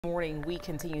Morning, we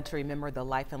continue to remember the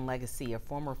life and legacy of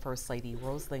former First Lady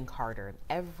Rosalynn Carter.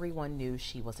 Everyone knew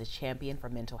she was a champion for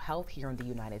mental health here in the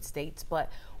United States,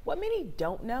 but what many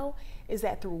don't know is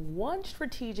that through one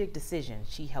strategic decision,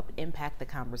 she helped impact the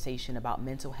conversation about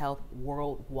mental health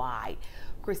worldwide.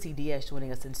 Christy Diaz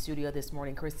joining us in studio this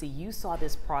morning. Christy, you saw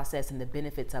this process and the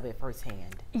benefits of it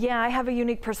firsthand. Yeah, I have a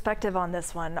unique perspective on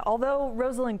this one. Although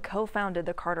Rosalynn co-founded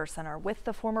the Carter Center with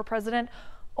the former president,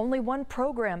 only one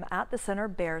program at the center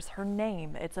bears her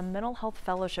name. It's a mental health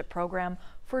fellowship program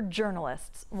for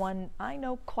journalists, one I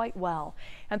know quite well.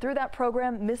 And through that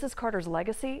program, Mrs. Carter's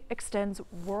legacy extends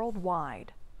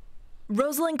worldwide.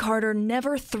 Rosalynn Carter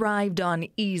never thrived on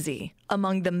easy.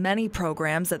 Among the many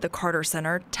programs at the Carter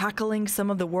Center tackling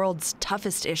some of the world's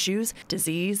toughest issues,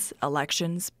 disease,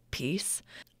 elections, peace,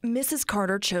 Mrs.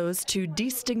 Carter chose to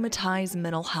destigmatize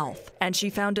mental health, and she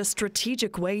found a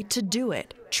strategic way to do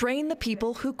it. Train the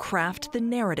people who craft the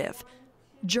narrative,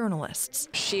 journalists.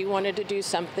 She wanted to do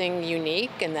something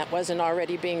unique and that wasn't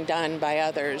already being done by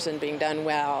others and being done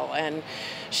well. And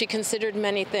she considered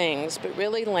many things, but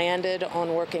really landed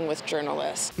on working with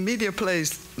journalists. Media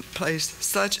plays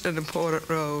such an important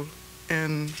role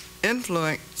in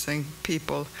influencing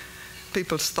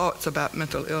people's thoughts about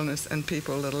mental illness and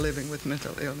people that are living with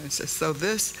mental illnesses. So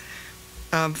this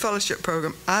fellowship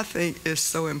program, I think, is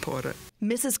so important.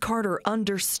 Mrs. Carter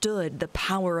understood the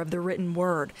power of the written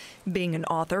word, being an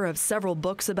author of several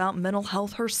books about mental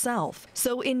health herself.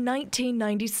 So in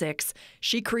 1996,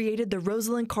 she created the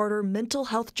Rosalynn Carter Mental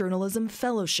Health Journalism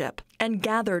Fellowship and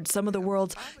gathered some of the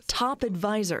world's top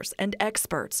advisors and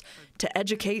experts to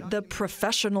educate the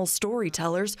professional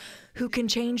storytellers who can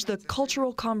change the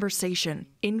cultural conversation,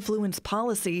 influence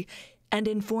policy, and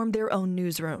inform their own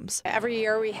newsrooms. Every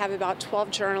year we have about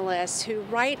 12 journalists who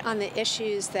write on the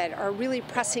issues that are really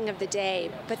pressing of the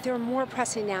day, but they're more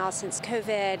pressing now since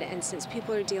COVID and since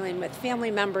people are dealing with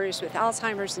family members with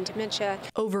Alzheimer's and dementia.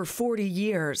 Over 40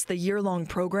 years, the year-long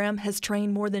program has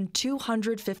trained more than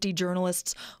 250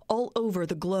 journalists all over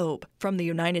the globe, from the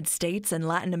United States and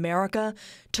Latin America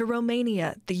to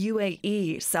Romania, the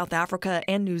UAE, South Africa,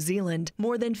 and New Zealand.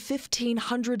 More than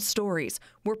 1,500 stories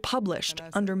were published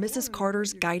under Mrs.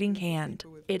 Carter's guiding hand.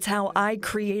 It's how I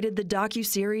created the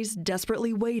docuseries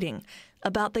Desperately Waiting,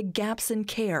 about the gaps in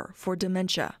care for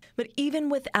dementia. But even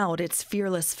without its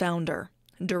fearless founder,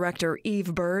 director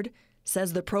Eve Bird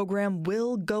says the program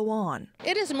will go on.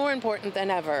 It is more important than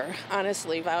ever,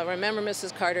 honestly. I remember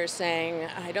Mrs. Carter saying,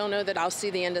 "I don't know that I'll see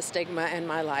the end of stigma in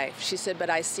my life." She said, "But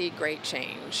I see great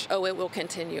change. Oh, it will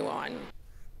continue on."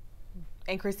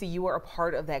 And Christy, you were a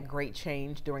part of that great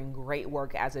change, doing great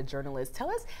work as a journalist. Tell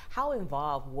us, how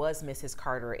involved was Mrs.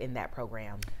 Carter in that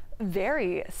program?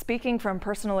 Very. Speaking from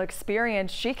personal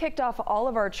experience, she kicked off all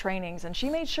of our trainings and she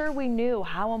made sure we knew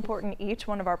how important each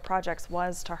one of our projects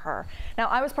was to her. Now,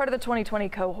 I was part of the 2020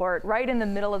 cohort right in the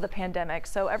middle of the pandemic,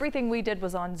 so everything we did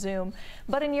was on Zoom.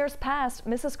 But in years past,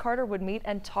 Mrs. Carter would meet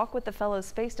and talk with the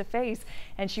fellows face to face,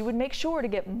 and she would make sure to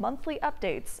get monthly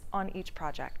updates on each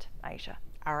project. Aisha.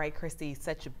 All right, Christy,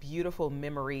 such a beautiful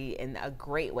memory and a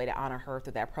great way to honor her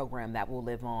through that program that will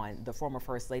live on. The former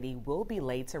First Lady will be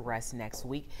laid to rest next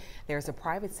week. There's a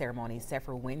private ceremony set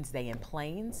for Wednesday in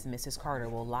Plains. Mrs. Carter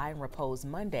will lie in repose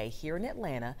Monday here in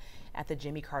Atlanta at the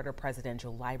Jimmy Carter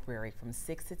Presidential Library from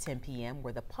 6 to 10 p.m.,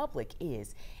 where the public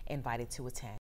is invited to attend.